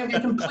 How many have you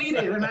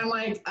completed? And I'm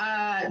like,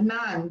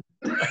 none.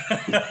 I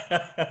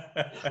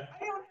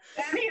don't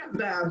have any of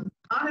them,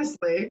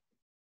 honestly.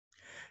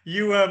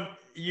 You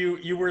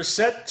were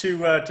set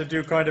to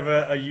do kind of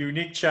a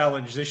unique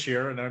challenge this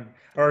year,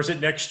 or is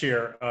it next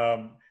year?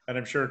 And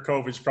I'm sure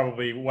COVID's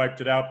probably wiped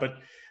it out, but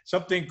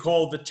something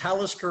called the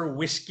Talisker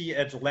Whiskey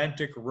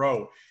Atlantic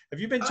Row. Have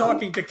you been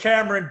talking to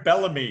Cameron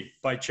Bellamy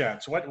by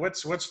chance?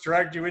 What's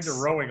dragged you into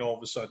rowing all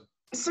of a sudden?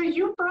 So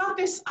you brought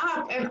this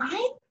up, and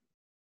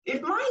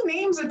if my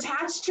name's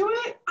attached to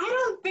it, I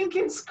don't think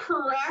it's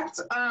correct.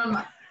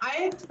 I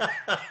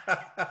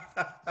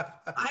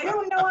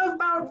don't know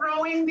about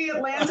rowing the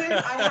Atlantic.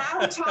 I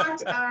have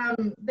talked,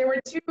 there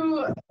were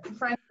two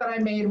friends that I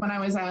made when I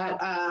was at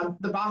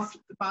the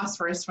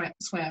Bosphorus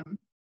swim,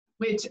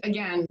 which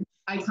again,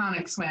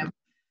 iconic swim.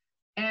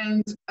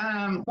 And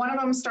one of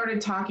them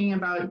started talking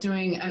about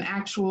doing an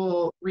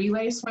actual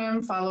relay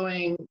swim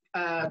following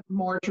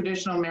more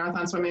traditional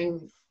marathon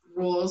swimming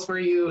rules where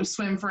you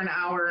swim for an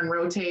hour and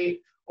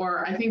rotate.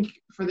 Or I think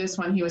for this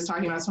one, he was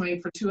talking about swimming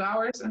for 2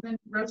 hours and then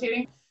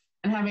rotating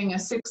and having a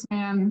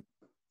 6-man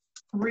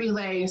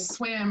relay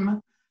swim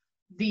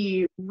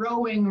the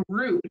rowing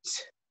route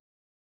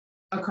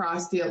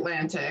across the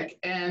Atlantic.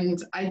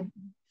 And I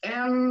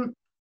am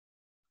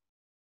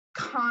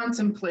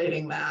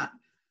contemplating that.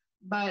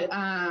 But,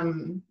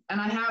 and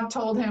I have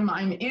told him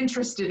I'm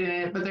interested in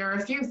it, but there are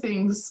a few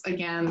things,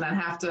 again, that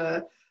have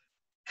to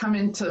come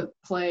into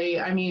play.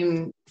 I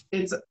mean,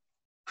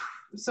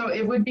 so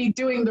it would be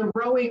doing the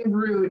rowing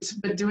route,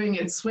 but doing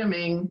it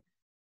swimming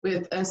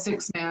with a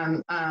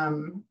 6-man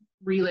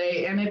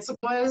relay. And it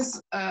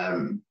was,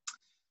 I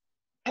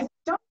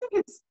don't think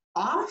it's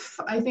off.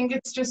 I think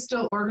it's just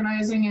still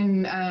organizing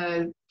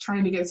and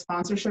trying to get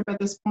sponsorship at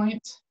this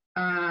point.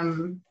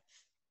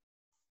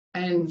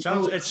 And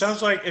it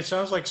sounds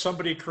like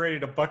somebody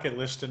created a bucket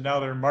list and now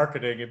they're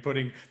marketing and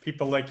putting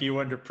people like you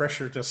under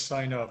pressure to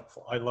sign up.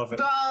 I love it.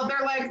 Well,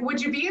 they're like, would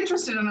you be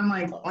interested? And I'm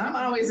like, well, I'm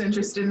always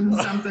interested in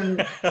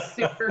something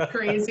super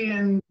crazy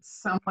and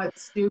somewhat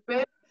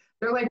stupid.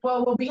 They're like,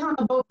 well, we'll be on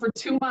the boat for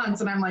 2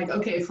 months. And I'm like,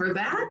 okay, for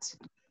that?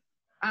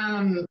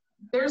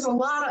 There's a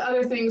lot of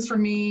other things for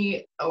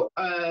me.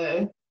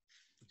 I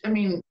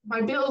mean,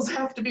 my bills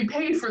have to be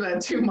paid for that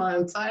 2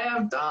 months. I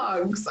have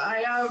dogs.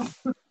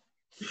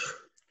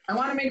 I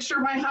want to make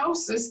sure my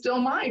house is still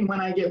mine when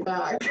I get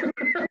back.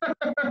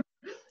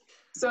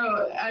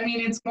 So, I mean,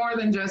 it's more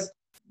than just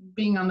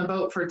being on the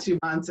boat for 2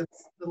 months.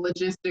 It's the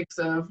logistics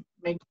of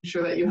making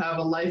sure that you have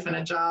a life and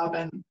a job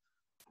and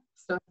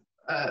stuff,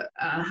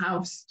 a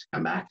house to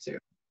come back to.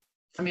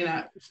 I mean,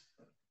 I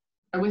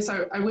wish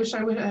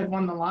I would have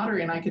won the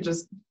lottery and I could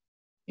just,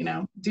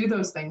 do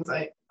those things.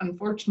 I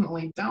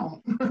unfortunately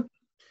don't.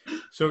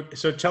 So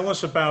tell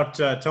us about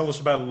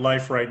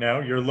life right now.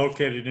 You're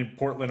located in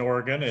Portland,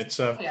 Oregon. It's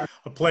a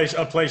place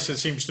that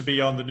seems to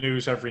be on the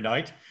news every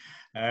night,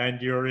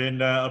 and you're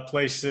in a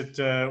place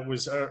that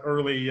was an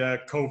early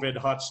COVID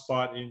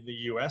hotspot in the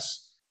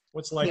U.S.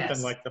 What's life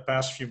been like the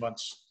past few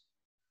months?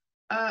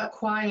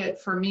 Quiet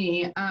for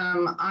me.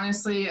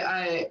 Honestly,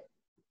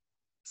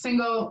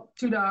 single,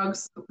 2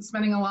 dogs,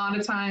 spending a lot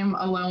of time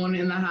alone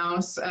in the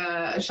house,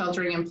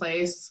 sheltering in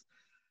place.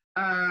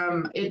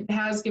 It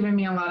has given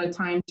me a lot of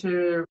time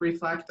to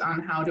reflect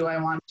on how do I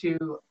want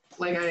to,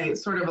 like I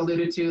sort of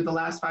alluded to, the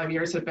last 5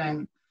 years have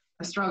been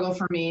a struggle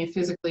for me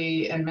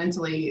physically and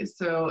mentally.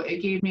 So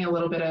it gave me a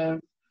little bit of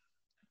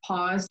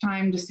pause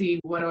time to see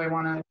what do I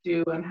want to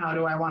do and how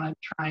do I want to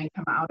try and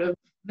come out of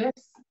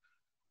this.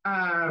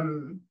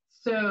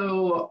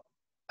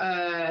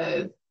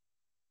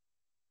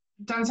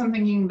 Done some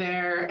thinking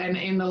there. And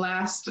in the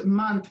last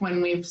month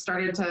when we've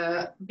started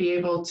to be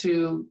able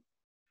to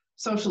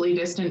socially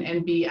distant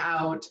and be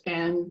out,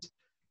 and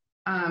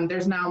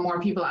there's now more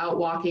people out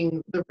walking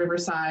the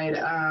riverside,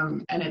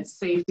 and it's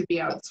safe to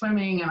be out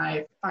swimming, and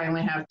I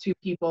finally have 2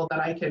 people that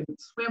I can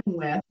swim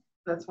with.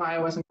 That's why I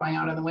wasn't going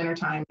out in the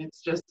wintertime.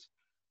 It's just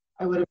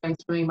I would have been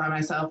swimming by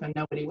myself and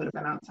nobody would have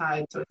been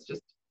outside, so it's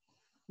just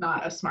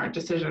not a smart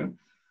decision.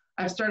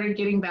 I've started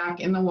getting back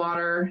in the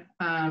water,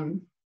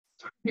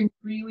 starting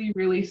really,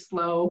 really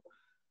slow,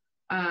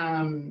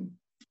 and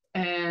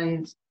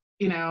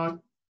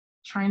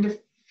trying to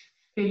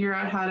figure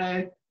out how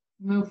to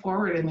move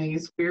forward in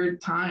these weird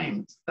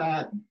times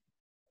that,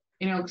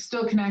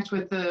 still connect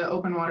with the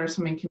open water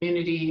swimming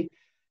community,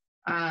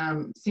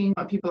 seeing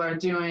what people are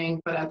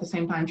doing, but at the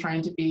same time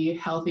trying to be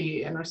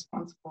healthy and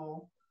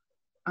responsible,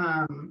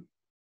 and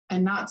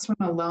not swim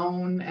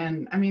alone.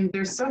 And I mean,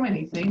 there's so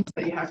many things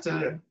that you have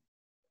to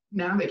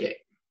navigate,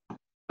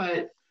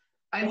 but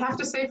I'd have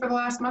to say for the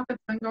last month,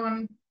 it's been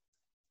going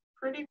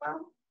pretty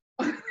well.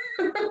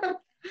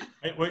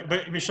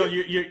 But Michelle,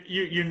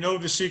 you know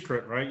the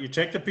secret, right? You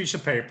take the piece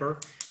of paper,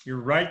 you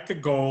write the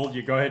goal,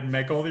 you go ahead and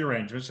make all the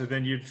arrangements, and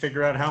then you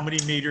figure out how many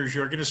meters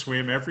you're going to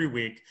swim every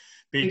week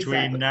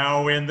between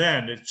now and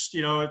then. It's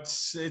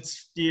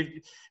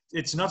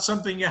it's not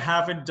something you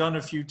haven't done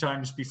a few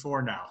times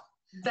before now.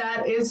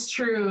 That is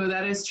true.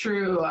 That is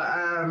true.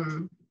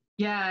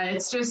 Yeah,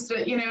 it's just,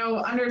 you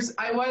know,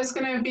 I was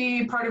going to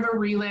be part of a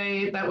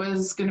relay that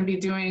was going to be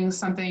doing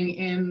something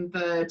in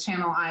the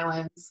Channel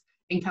Islands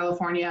in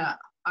California.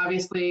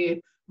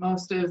 Obviously,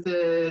 most of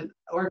the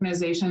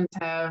organizations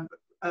have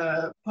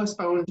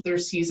postponed their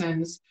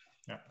seasons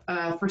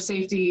for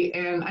safety.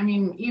 And I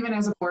mean, even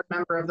as a board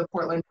member of the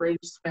Portland Bridge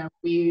Swim,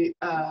 we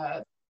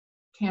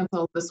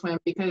canceled the swim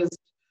because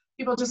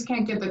people just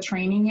can't get the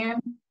training in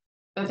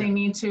that they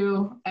need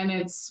to. And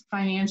it's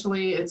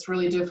financially, it's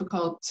really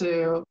difficult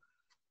to,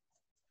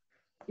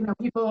 you know,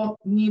 people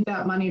need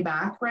that money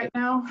back right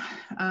now.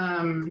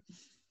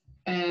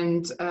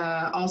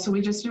 Also, we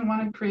just didn't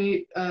want to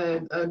create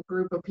a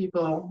group of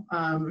people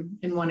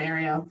in one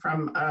area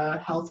from a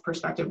health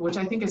perspective, which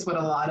I think is what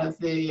a lot of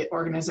the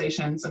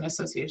organizations and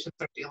associations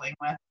are dealing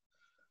with.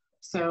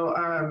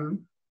 So,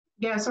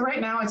 yeah, so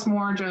right now it's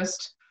more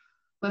just,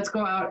 let's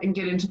go out and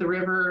get into the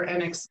river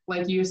and,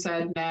 like you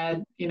said,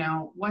 Ned, you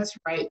know, what's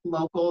right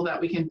local that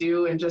we can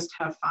do and just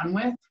have fun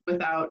with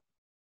without,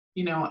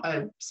 you know,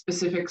 a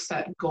specific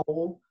set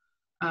goal.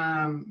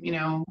 You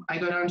know, I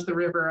go down to the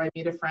river, I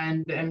meet a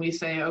friend, and we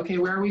say, okay,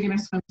 where are we going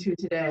to swim to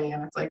today?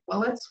 And it's like, well,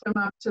 let's swim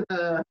up to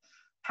the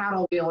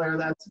paddle wheeler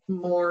that's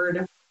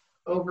moored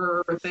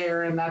over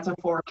there, and that's a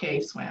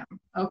 4K swim.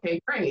 Okay,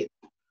 great.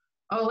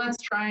 Oh,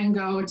 let's try and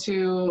go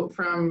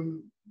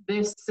from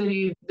this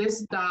city,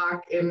 this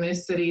dock in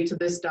this city to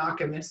this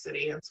dock in this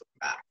city and swim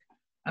back.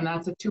 And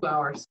that's a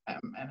 2-hour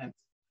swim. And it's,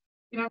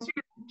 you know, so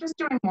you're just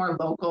doing more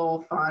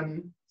local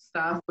fun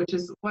stuff, which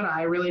is what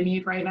I really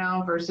need right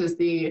now versus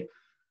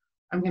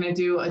I'm going to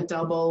do a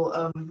double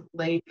of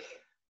Lake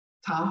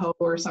Tahoe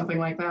or something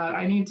like that.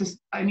 I need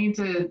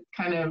to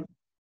kind of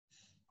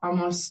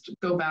almost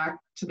go back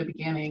to the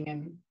beginning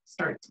and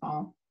start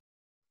small.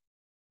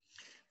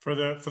 For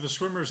the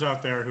swimmers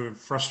out there who are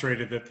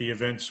frustrated that the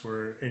events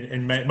were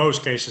in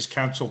most cases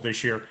canceled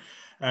this year,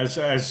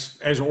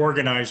 as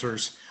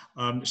organizers,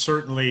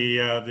 certainly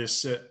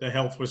the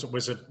health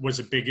was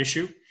a big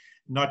issue.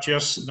 Not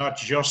just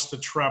the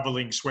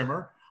traveling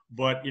swimmer,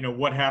 but you know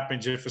what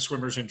happens if a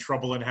swimmer's in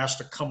trouble and has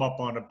to come up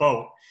on a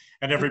boat,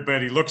 and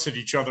everybody looks at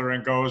each other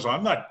and goes,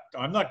 I'm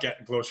not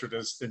getting closer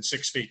than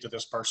 6 feet to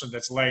this person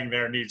that's laying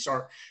there needs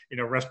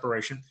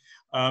respiration.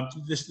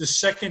 The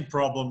second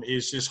problem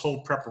is this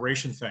whole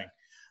preparation thing.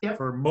 Yep.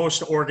 For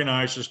most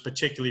organizers,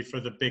 particularly for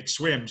the big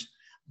swims,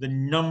 the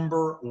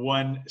number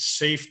one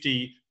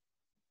safety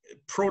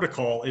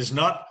protocol is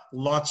not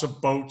lots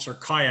of boats or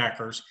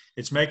kayakers.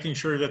 It's making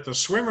sure that the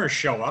swimmers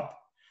show up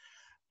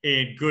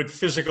in good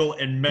physical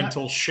and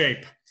mental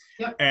shape.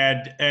 Yep.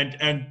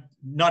 And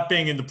not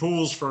being in the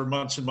pools for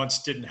months and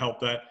months didn't help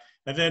that.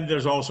 And then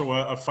there's also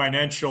a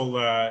financial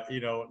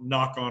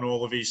knock on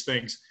all of these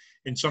things.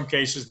 In some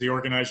cases, the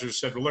organizers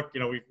said, well, look, you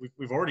know,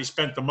 we've already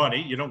spent the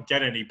money. You don't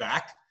get any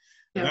back.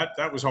 And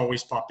that was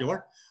always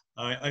popular.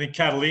 I think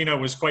Catalina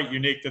was quite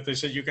unique that they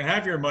said, you can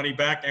have your money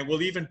back and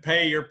we'll even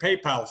pay your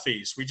PayPal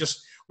fees. We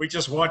just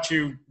want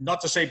you not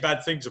to say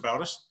bad things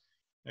about us.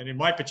 And in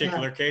my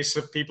particular case,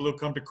 the people who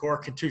come to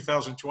Cork in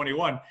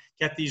 2021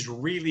 get these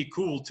really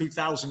cool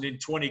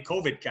 2020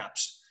 COVID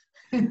caps.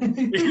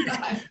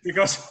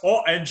 Because,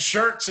 and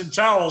shirts and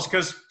towels,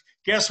 because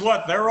guess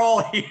what? They're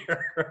all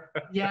here.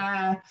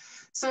 Yeah.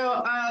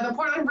 So the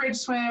Portland Bridge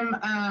Swim,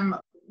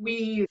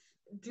 we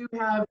do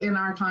have in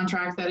our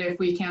contract that if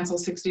we cancel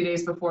 60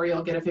 days before,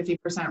 you'll get a 50%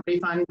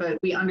 refund, but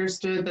we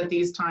understood that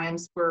these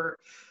times were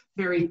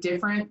very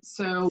different.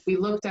 So we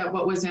looked at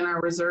what was in our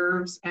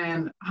reserves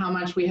and how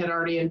much we had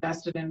already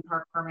invested in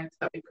park permits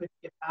that we could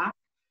get back.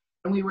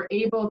 And we were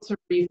able to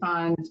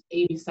refund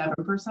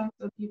 87%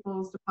 of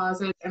people's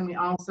deposit. And we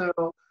also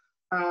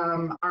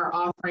are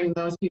offering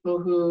those people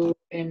who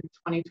in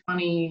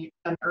 2020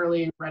 an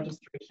early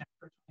registration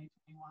for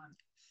 2021.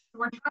 So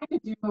we're trying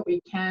to do what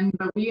we can,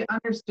 but we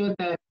understood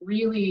that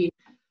really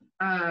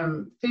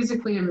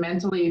physically and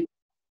mentally,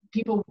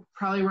 people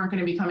probably weren't going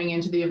to be coming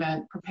into the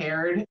event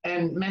prepared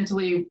and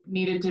mentally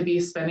needed to be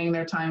spending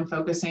their time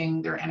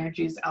focusing their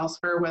energies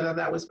elsewhere, whether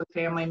that was with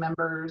family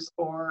members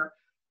or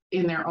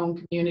in their own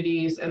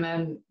communities. And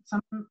then some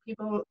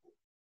people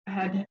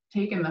had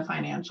taken the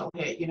financial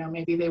hit, you know,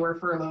 maybe they were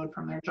furloughed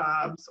from their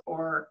jobs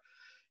or,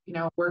 you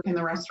know, work in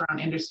the restaurant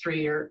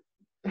industry or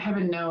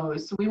heaven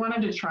knows. So we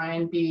wanted to try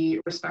and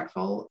be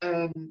respectful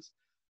and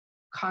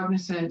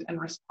cognizant and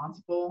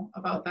responsible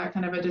about that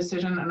kind of a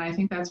decision. And I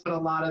think that's what a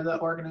lot of the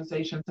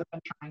organizations have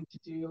been trying to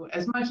do,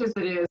 as much as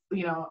it is,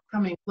 you know,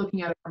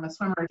 looking at it from a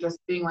swimmer, just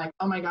being like,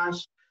 oh my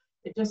gosh,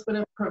 it just would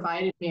have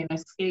provided me an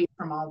escape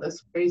from all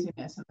this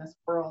craziness in this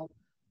world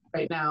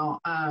right now.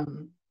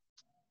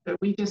 But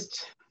we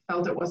just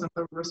felt it wasn't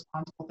the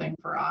responsible thing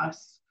for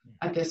us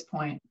at this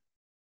point.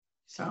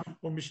 So,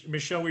 well,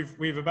 Michele,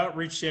 we've about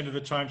reached the end of the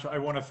time, so I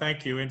want to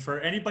thank you. And for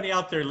anybody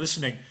out there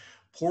listening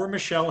Poor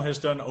Michele has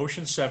done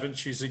Ocean 7.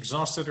 She's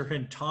exhausted her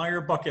entire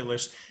bucket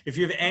list. If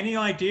you have any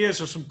ideas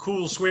of some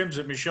cool swims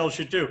that Michele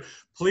should do,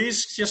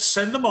 please just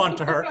send them on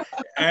to her,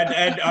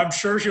 and I'm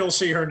sure you'll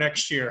see her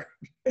next year.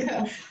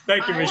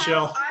 Thank you,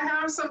 Michele. I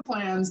have some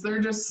plans. They're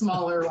just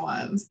smaller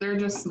ones.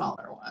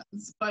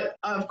 But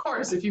of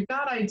course, if you've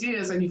got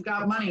ideas and you've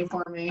got money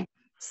for me,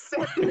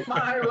 send it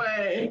my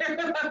way.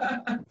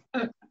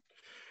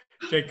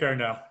 Take care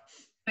now.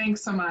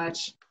 Thanks so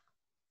much.